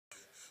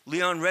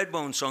Leon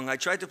Redbone song. I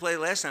tried to play it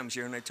last time I was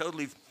here and I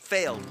totally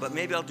failed, but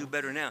maybe I'll do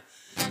better now.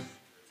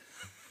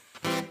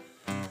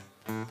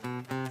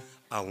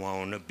 I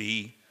wanna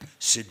be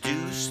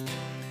seduced.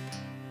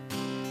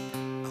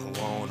 I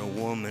want a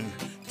woman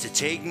to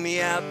take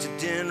me out to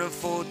dinner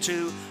for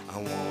two. I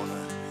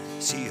wanna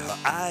see her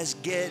eyes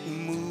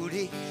getting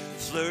moody,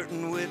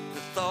 flirting with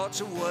the thoughts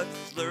of what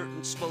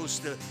flirting's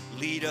supposed to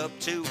lead up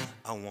to.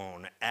 I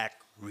wanna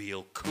act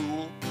real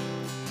cool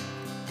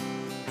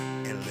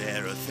and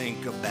let her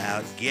think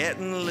about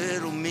getting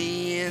little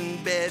me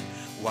in bed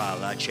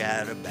while I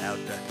chat about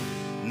the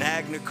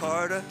Magna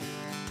Carta,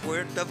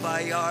 Puerto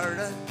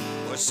Vallarta,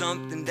 or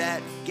something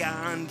that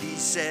Gandhi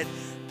said.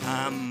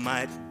 I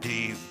might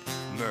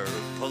demur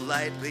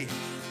politely,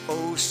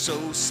 oh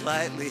so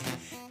slightly,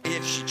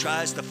 if she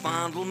tries to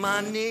fondle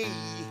my knee.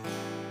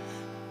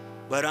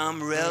 But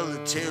I'm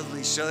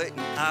relatively certain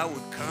I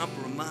would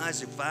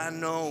compromise if I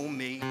know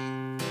me.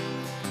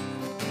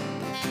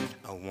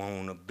 I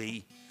wanna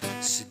be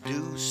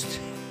seduced.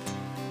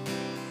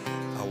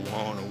 I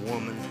want a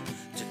woman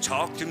to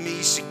talk to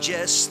me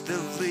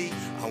suggestively.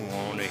 I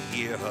wanna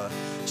hear her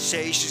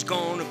say she's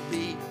gonna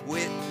be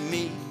with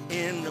me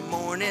in the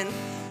morning,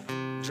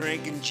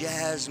 drinking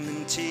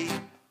jasmine tea.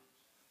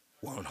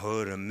 Want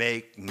her to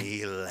make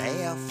me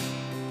laugh,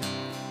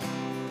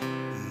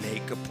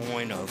 make a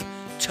point of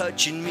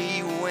touching me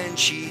when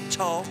she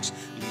talks,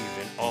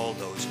 leaving all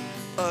those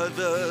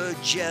other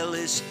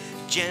jealous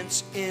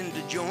gents in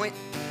the joint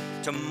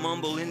to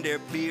mumble in their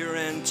beer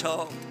and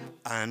talk.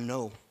 I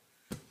know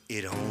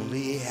it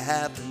only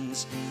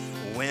happens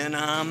when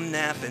I'm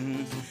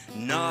napping,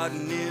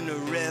 nodding in a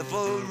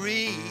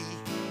reverie.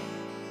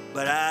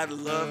 But I'd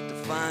love to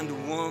find a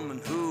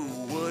woman who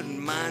wouldn't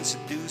mind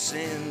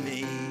seducing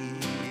me.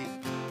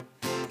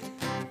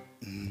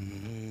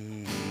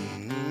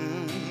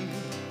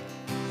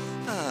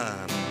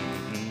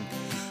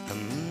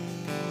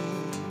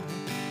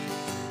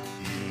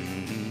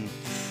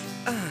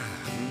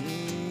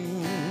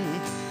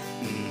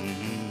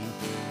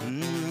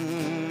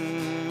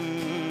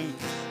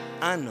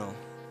 I know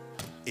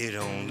it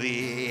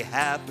only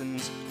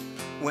happens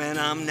when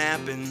I'm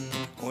napping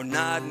or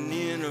nodding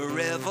in a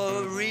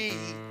reverie.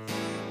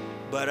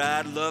 But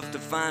I'd love to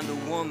find a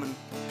woman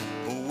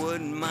who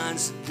wouldn't mind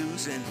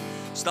seducing,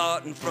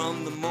 starting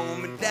from the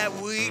moment that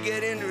we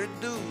get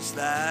introduced.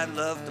 I'd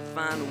love to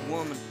find a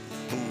woman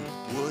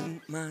who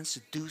wouldn't mind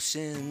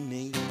seducing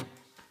me.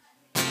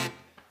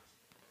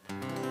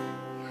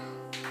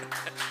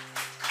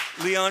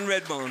 Leon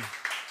Redbone.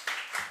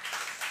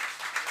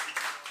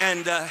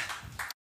 And